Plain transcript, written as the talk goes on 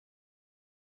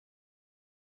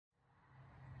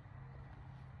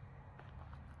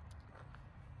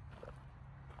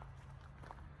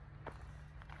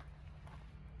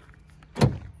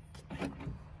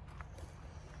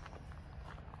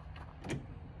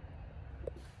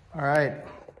All right,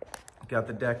 got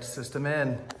the decked system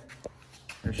in.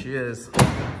 There she is.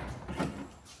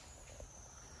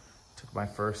 Took my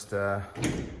first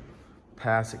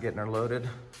pass at getting her loaded.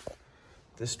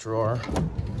 This drawer,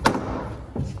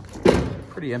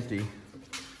 pretty empty.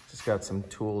 Just got some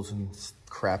tools and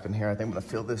crap in here. I think I'm gonna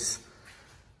fill this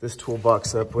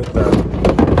toolbox up with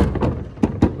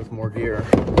more gear.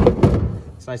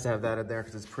 It's nice to have that in there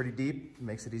because it's pretty deep. It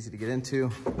makes it easy to get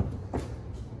into.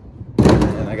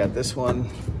 And I got this one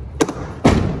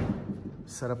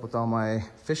set up with all my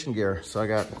fishing gear. So I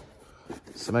got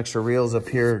some extra reels up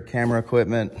here, camera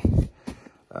equipment,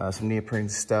 some neoprene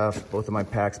stuff, both of my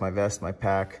packs, my vest, my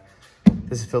pack.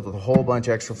 This is filled with a whole bunch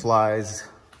of extra flies,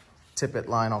 tippet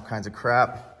line, all kinds of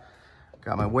crap.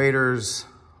 Got my waders,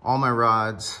 all my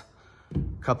rods,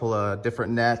 a couple of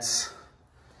different nets,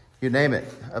 you name it,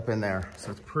 up in there. So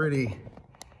it's pretty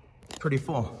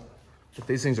full. But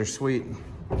these things are sweet.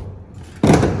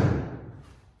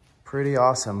 Pretty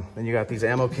awesome. Then you got these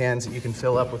ammo cans that you can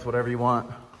fill up with whatever you want.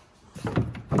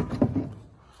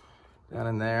 Down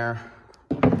in there,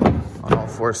 on all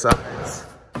four sides.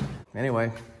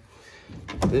 Anyway,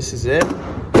 this is it.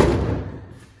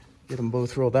 Get them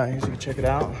both rolled out here so you can check it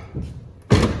out.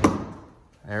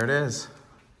 There it is.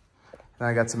 And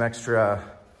I got some extra,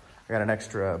 I got an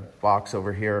extra box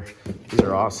over here. These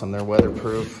are awesome. They're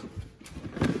weatherproof,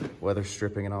 weather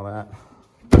stripping and all that.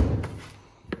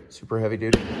 Super heavy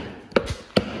duty.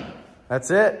 That's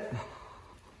it.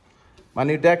 My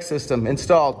new deck system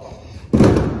installed.